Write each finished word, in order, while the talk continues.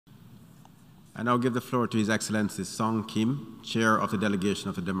I now give the floor to His Excellency Song Kim, Chair of the Delegation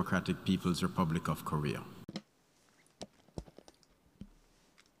of the Democratic People's Republic of Korea.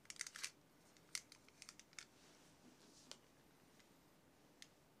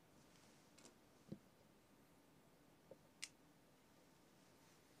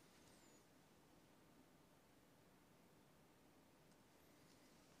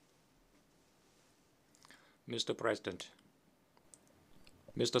 Mr. President,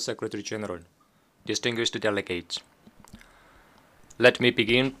 Mr. Secretary General, distinguished delegates, let me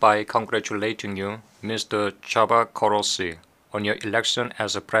begin by congratulating you, Mr. Chaba Korosi, on your election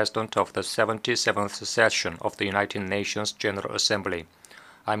as the President of the 77th session of the United Nations General Assembly.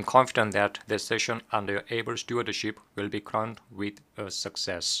 I am confident that this session under your able stewardship will be crowned with a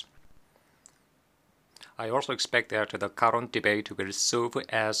success. I also expect that the current debate will serve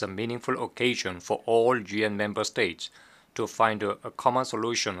as a meaningful occasion for all UN member states to find a common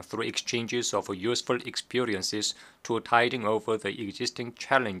solution through exchanges of useful experiences to tiding over the existing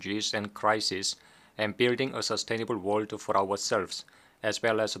challenges and crises and building a sustainable world for ourselves, as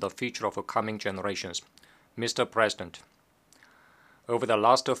well as the future of coming generations. Mr. President, over the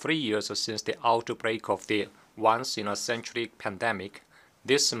last 3 years since the outbreak of the once-in-a-century pandemic,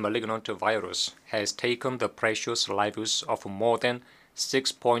 this malignant virus has taken the precious lives of more than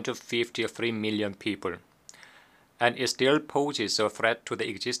 6.53 million people, and it still poses a threat to the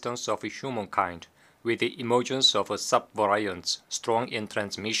existence of humankind, with the emergence of subvariants strong in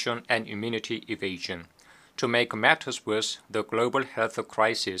transmission and immunity evasion. To make matters worse, the global health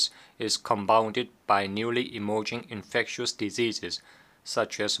crisis is compounded by newly emerging infectious diseases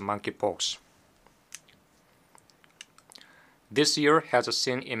such as monkeypox. This year has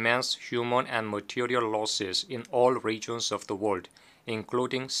seen immense human and material losses in all regions of the world,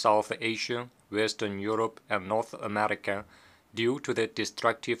 including South Asia, Western Europe, and North America, due to the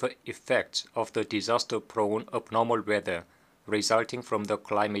destructive effects of the disaster-prone abnormal weather resulting from the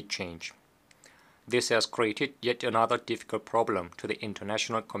climate change. This has created yet another difficult problem to the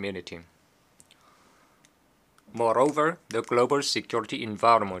international community. Moreover, the global security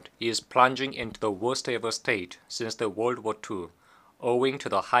environment is plunging into the worst ever state since the World War II, owing to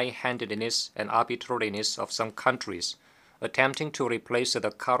the high-handedness and arbitrariness of some countries, attempting to replace the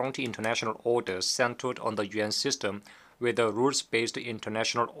current international order centered on the UN system with a rules-based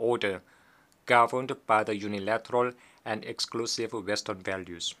international order governed by the unilateral and exclusive Western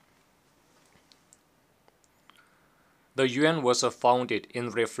values. The UN was founded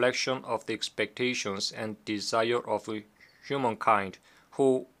in reflection of the expectations and desire of humankind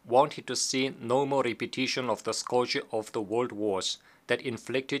who wanted to see no more repetition of the scourge of the world wars that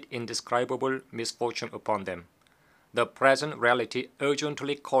inflicted indescribable misfortune upon them. The present reality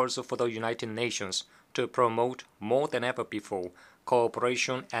urgently calls for the United Nations to promote more than ever before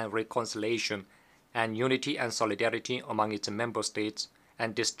cooperation and reconciliation and unity and solidarity among its member states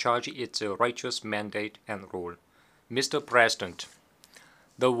and discharge its righteous mandate and role. Mr. President,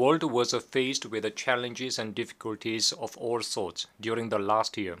 the world was faced with challenges and difficulties of all sorts during the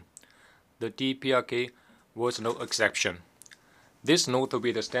last year. The DPRK was no exception. This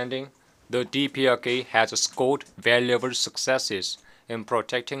notwithstanding, the DPRK has scored valuable successes in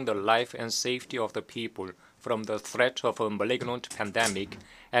protecting the life and safety of the people from the threat of a malignant pandemic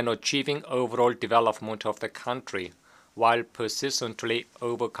and achieving overall development of the country, while persistently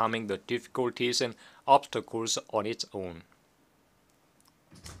overcoming the difficulties and obstacles on its own.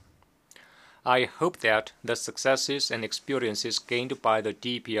 I hope that the successes and experiences gained by the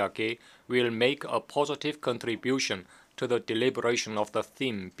DPRK will make a positive contribution to the deliberation of the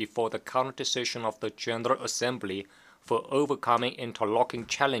theme before the current session of the General Assembly for overcoming interlocking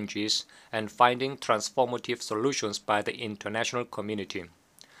challenges and finding transformative solutions by the international community.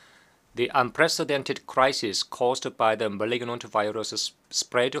 The unprecedented crisis caused by the malignant virus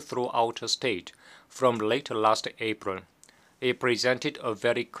spread throughout the state from late last April. It presented a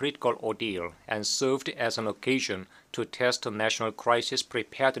very critical ordeal and served as an occasion to test the national crisis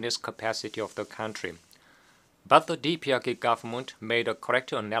preparedness capacity of the country. But the DPRK government made a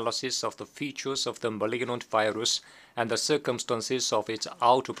correct analysis of the features of the malignant virus and the circumstances of its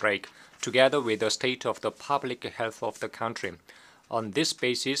outbreak, together with the state of the public health of the country. On this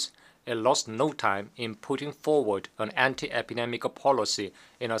basis, it lost no time in putting forward an anti-epidemic policy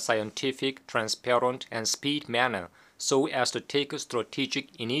in a scientific, transparent, and speedy manner so as to take a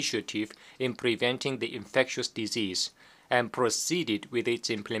strategic initiative in preventing the infectious disease, and proceeded with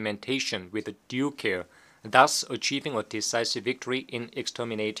its implementation with due care, thus achieving a decisive victory in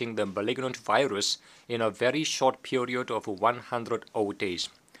exterminating the malignant virus in a very short period of 100 days.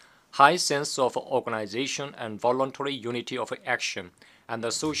 High sense of organization and voluntary unity of action and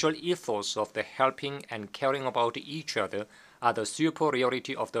the social ethos of the helping and caring about each other are the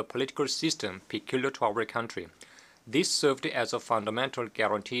superiority of the political system peculiar to our country. This served as a fundamental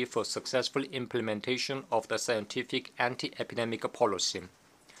guarantee for successful implementation of the scientific anti-epidemic policy.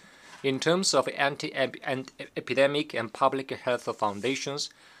 In terms of anti-epidemic and public health foundations,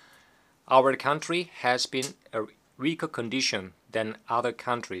 our country has been a weaker condition than other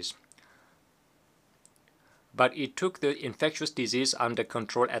countries. But it took the infectious disease under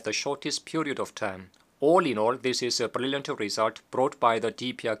control at the shortest period of time. All in all, this is a brilliant result brought by the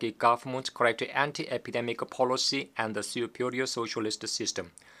DPRK government's correct anti-epidemic policy and the superior socialist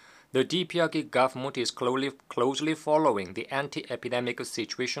system. The DPRK government is closely following the anti-epidemic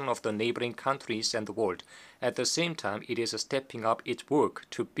situation of the neighboring countries and the world. At the same time, it is stepping up its work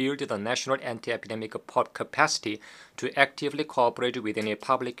to build the national anti-epidemic capacity to actively cooperate within a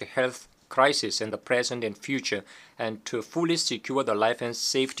public health crisis in the present and future, and to fully secure the life and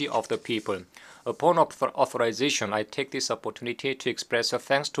safety of the people. Upon authorization, I take this opportunity to express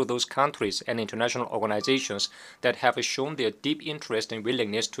thanks to those countries and international organizations that have shown their deep interest and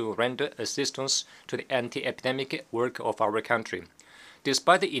willingness to render assistance to the anti-epidemic work of our country.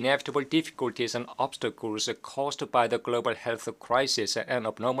 Despite the inevitable difficulties and obstacles caused by the global health crisis and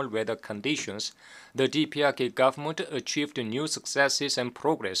abnormal weather conditions, the DPRK government achieved new successes and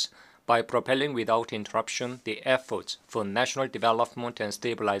progress by propelling without interruption the efforts for national development and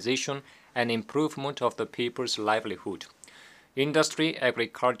stabilization and improvement of the people's livelihood. Industry,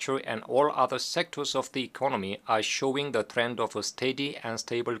 agriculture, and all other sectors of the economy are showing the trend of a steady and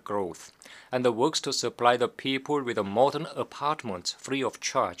stable growth, and the works to supply the people with modern apartments free of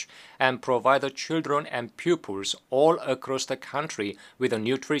charge and provide the children and pupils all across the country with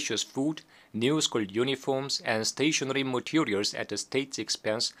nutritious food, new school uniforms, and stationery materials at the state's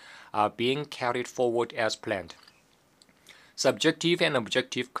expense are being carried forward as planned. Subjective and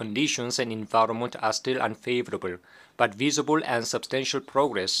objective conditions and environment are still unfavorable, but visible and substantial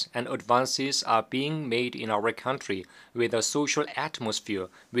progress and advances are being made in our country with a social atmosphere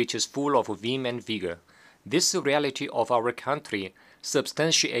which is full of vim and vigor. This reality of our country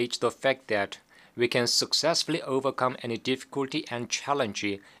substantiates the fact that we can successfully overcome any difficulty and challenge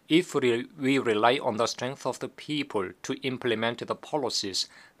if we rely on the strength of the people to implement the policies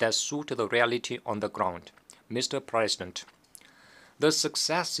that suit the reality on the ground. Mr. President, the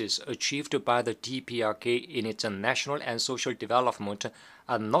successes achieved by the DPRK in its national and social development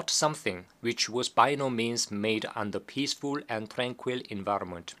are not something which was by no means made under peaceful and tranquil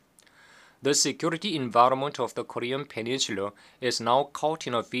environment. The security environment of the Korean Peninsula is now caught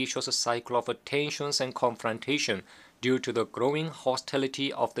in a vicious cycle of tensions and confrontation due to the growing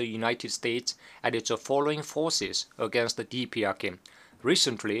hostility of the United States and its following forces against the DPRK.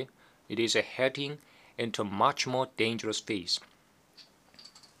 Recently, it is heading into a much more dangerous phase.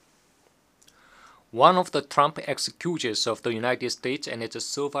 One of the Trump excuses of the United States and its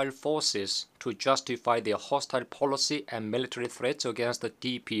servile forces to justify their hostile policy and military threats against the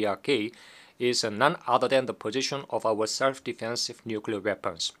DPRK is none other than the possession of our self-defensive nuclear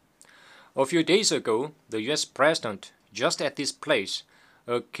weapons. A few days ago, the U.S. President, just at this place,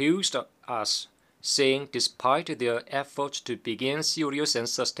 accused us, saying despite their efforts to begin serious and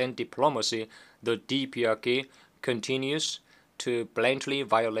sustained diplomacy, the DPRK continues to blatantly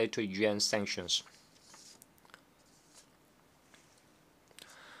violate UN sanctions.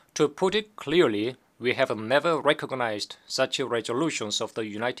 To put it clearly, we have never recognized such resolutions of the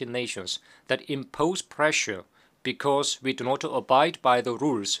United Nations that impose pressure because we do not abide by the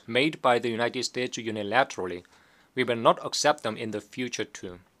rules made by the United States unilaterally. We will not accept them in the future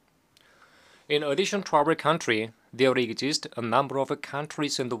too. In addition to our country, there exist a number of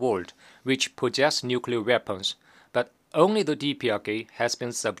countries in the world which possess nuclear weapons, but only the DPRK has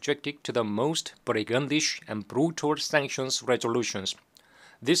been subjected to the most brigandish and brutal sanctions resolutions.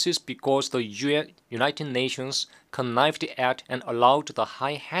 This is because the United Nations connived at and allowed the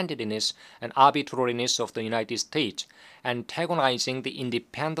high-handedness and arbitrariness of the United States, antagonizing the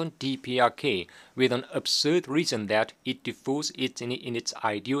independent DPRK with an absurd reason that it differs in its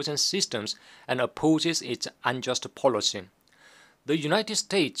ideals and systems and opposes its unjust policy. The United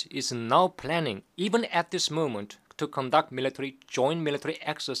States is now planning, even at this moment, to conduct joint military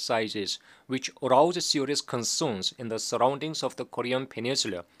exercises which arouse serious concerns in the surroundings of the Korean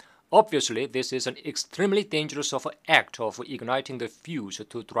Peninsula. Obviously, this is an extremely dangerous act of igniting the fuse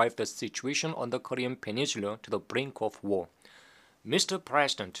to drive the situation on the Korean Peninsula to the brink of war. Mr.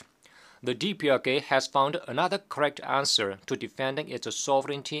 President, the DPRK has found another correct answer to defending its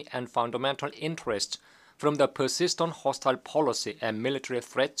sovereignty and fundamental interests from the persistent hostile policy and military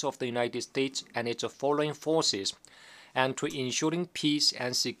threats of the United States and its following forces, and to ensuring peace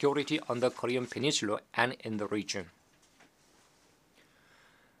and security on the Korean Peninsula and in the region.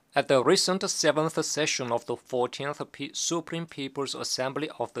 At the recent 7th session of the 14th Supreme People's Assembly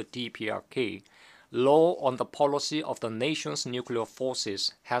of the DPRK, law on the policy of the nation's nuclear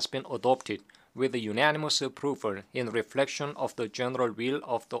forces has been adopted with unanimous approval in reflection of the general will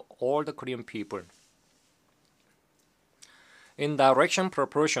of all the Korean people. In direct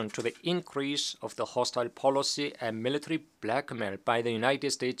proportion to the increase of the hostile policy and military blackmail by the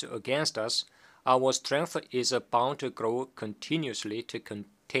United States against us, our strength is bound to grow continuously to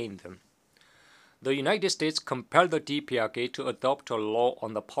contain them. The United States compelled the DPRK to adopt a law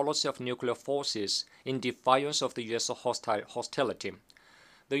on the policy of nuclear forces in defiance of the U.S. hostility.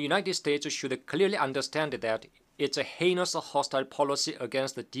 The United States should clearly understand that its heinous hostile policy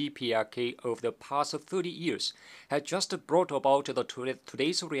against the DPRK over the past 30 years has just brought about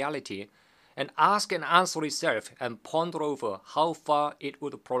today's reality, and ask and answer itself and ponder over how far it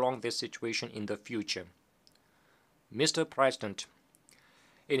would prolong this situation in the future. Mr. President,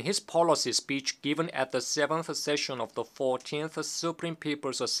 in his policy speech given at the 7th session of the 14th Supreme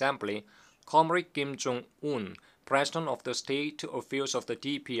People's Assembly, Comrade Kim Jong-un, President of the State Affairs of the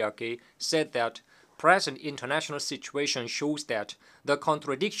DPRK, said that present international situation shows that the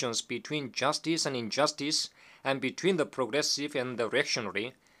contradictions between justice and injustice and between the progressive and the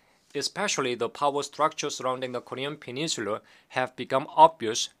reactionary, especially the power structure surrounding the Korean Peninsula, have become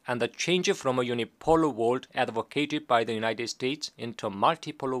obvious, and the change from a unipolar world advocated by the United States into a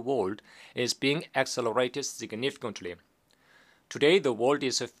multipolar world is being accelerated significantly. Today, the world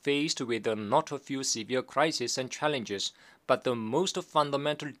is faced with not a few severe crises and challenges, but the most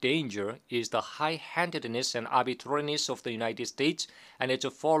fundamental danger is the high-handedness and arbitrariness of the United States and its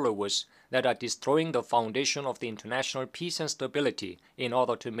followers that are destroying the foundation of the international peace and stability in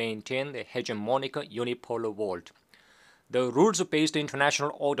order to maintain the hegemonic unipolar world. The rules-based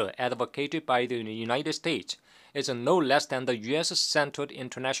international order advocated by the United States is no less than the U.S.-centered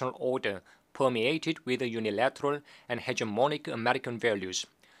international order permeated with unilateral and hegemonic American values.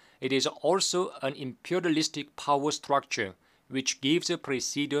 It is also an imperialistic power structure which gives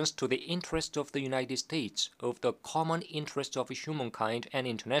precedence to the interests of the United States over the common interests of humankind and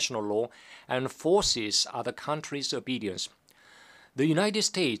international law, and forces other countries' obedience. The United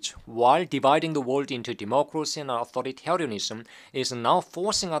States, while dividing the world into democracy and authoritarianism, is now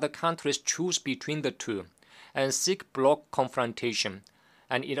forcing other countries to choose between the two and seek bloc confrontation,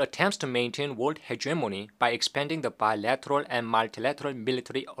 and it attempts to maintain world hegemony by expanding the bilateral and multilateral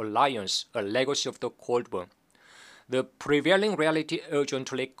military alliance, a legacy of the Cold War. The prevailing reality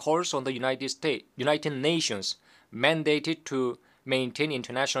urgently calls on the United Nations, mandated to maintain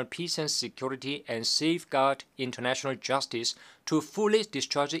international peace and security and safeguard international justice, to fully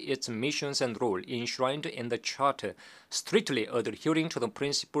discharge its missions and role enshrined in the Charter, strictly adhering to the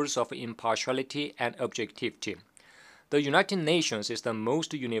principles of impartiality and objectivity. The United Nations is the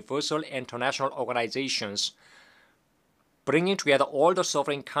most universal international organization, bringing together all the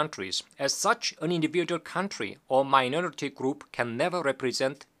sovereign countries. As such, an individual country or minority group can never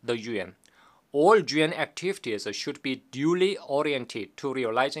represent the UN. All UN activities should be duly oriented to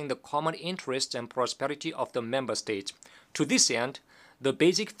realizing the common interests and prosperity of the member states. To this end, the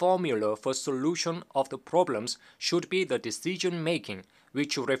basic formula for solution of the problems should be the decision-making,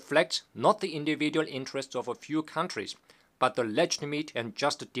 which reflects not the individual interests of a few countries, but the legitimate and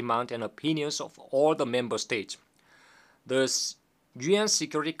just demand and opinions of all the member states. The UN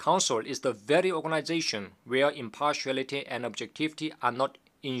Security Council is the very organization where impartiality and objectivity are not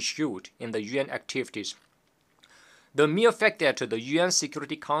ensured in the UN activities. The mere fact that the UN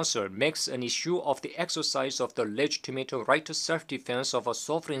Security Council makes an issue of the exercise of the legitimate right to self-defense of a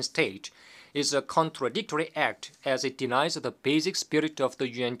sovereign state is a contradictory act, as it denies the basic spirit of the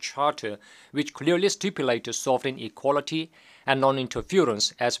UN Charter, which clearly stipulates sovereign equality and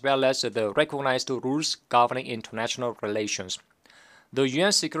non-interference, as well as the recognized rules governing international relations. The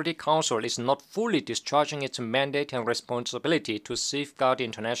UN Security Council is not fully discharging its mandate and responsibility to safeguard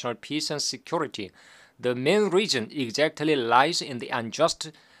international peace and security. The main reason exactly lies in the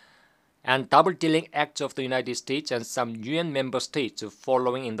unjust and double-dealing acts of the United States and some UN member states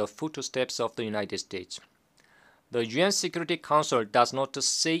following in the footsteps of the United States. The UN Security Council does not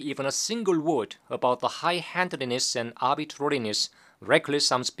say even a single word about the high-handedness and arbitrariness,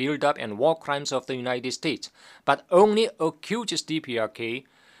 reckless arms buildup and war crimes of the United States, but only accuses DPRK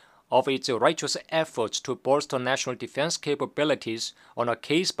of its righteous efforts to bolster national defense capabilities on a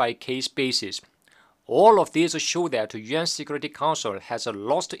case-by-case basis. All of these show that the UN Security Council has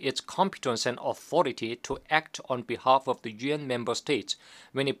lost its competence and authority to act on behalf of the UN member states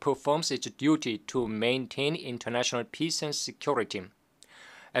when it performs its duty to maintain international peace and security.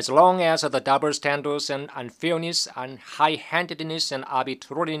 As long as the double standards and unfairness and high-handedness and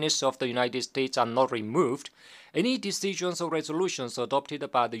arbitrariness of the United States are not removed, any decisions or resolutions adopted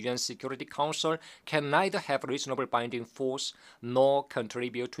by the UN Security Council can neither have reasonable binding force nor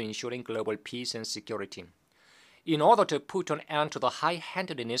contribute to ensuring global peace and security. In order to put an end to the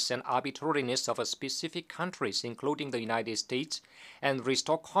high-handedness and arbitrariness of specific countries, including the United States, and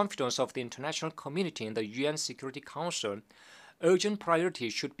restore confidence of the international community in the UN Security Council, urgent priority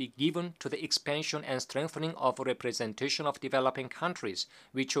should be given to the expansion and strengthening of representation of developing countries,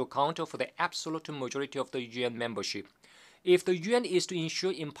 which account for the absolute majority of the UN membership. If the UN is to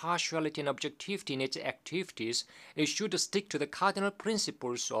ensure impartiality and objectivity in its activities, it should stick to the cardinal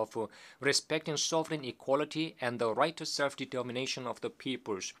principles of respecting sovereign equality and the right to self-determination of the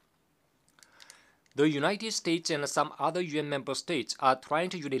peoples. The United States and some other UN member states are trying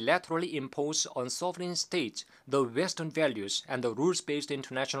to unilaterally impose on sovereign states the Western values and the rules-based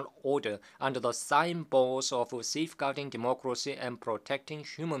international order under the symbols of safeguarding democracy and protecting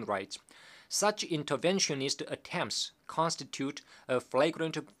human rights. Such interventionist attempts constitute a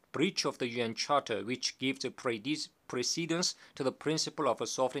flagrant breach of the UN Charter, which gives precedence to the principle of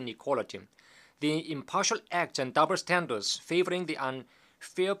sovereign equality. The impartial acts and double standards favoring the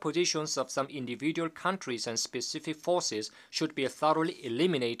unfair positions of some individual countries and specific forces should be thoroughly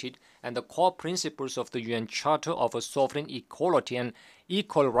eliminated, and the core principles of the UN Charter of sovereign equality and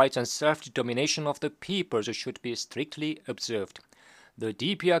equal rights and self-determination of the peoples should be strictly observed. The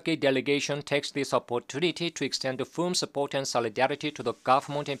DPRK delegation takes this opportunity to extend firm support and solidarity to the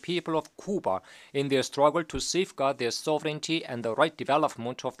government and people of Cuba in their struggle to safeguard their sovereignty and the right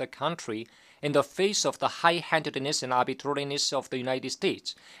development of the country in the face of the high-handedness and arbitrariness of the United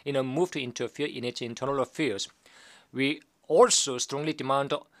States in a move to interfere in its internal affairs. We also strongly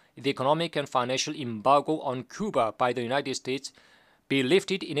demand the economic and financial embargo on Cuba by the United States be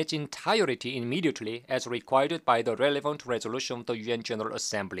lifted in its entirety immediately as required by the relevant resolution of the UN General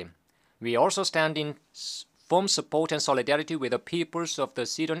Assembly. We also stand in firm support and solidarity with the peoples of the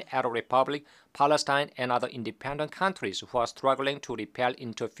Syrian Arab Republic, Palestine, and other independent countries who are struggling to repel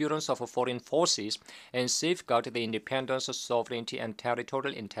interference of foreign forces and safeguard the independence, sovereignty, and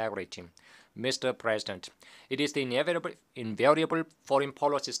territorial integrity. Mr. President, it is the invariable foreign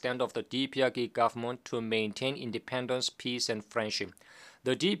policy stand of the DPRK government to maintain independence, peace, and friendship.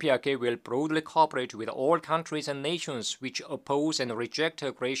 The DPRK will broadly cooperate with all countries and nations which oppose and reject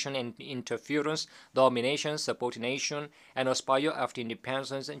aggression and interference, domination, subordination, and aspire after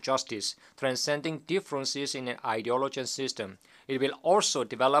independence and justice, transcending differences in ideology and system. It will also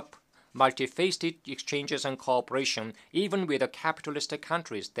develop multifaceted exchanges and cooperation, even with the capitalist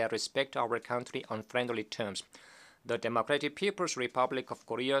countries that respect our country on friendly terms. The Democratic People's Republic of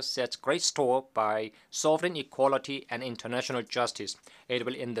Korea sets great store by sovereign equality and international justice. It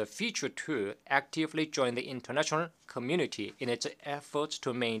will in the future too actively join the international community in its efforts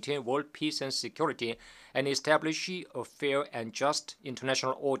to maintain world peace and security and establish a fair and just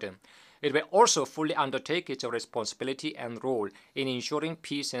international order. It will also fully undertake its responsibility and role in ensuring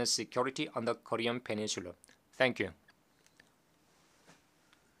peace and security on the Korean Peninsula. Thank you.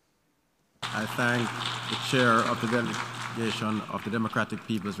 I thank the chair of the delegation of the Democratic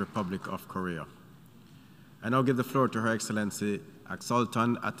People's Republic of Korea. I now give the floor to Her Excellency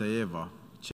Aksultan Ataeva,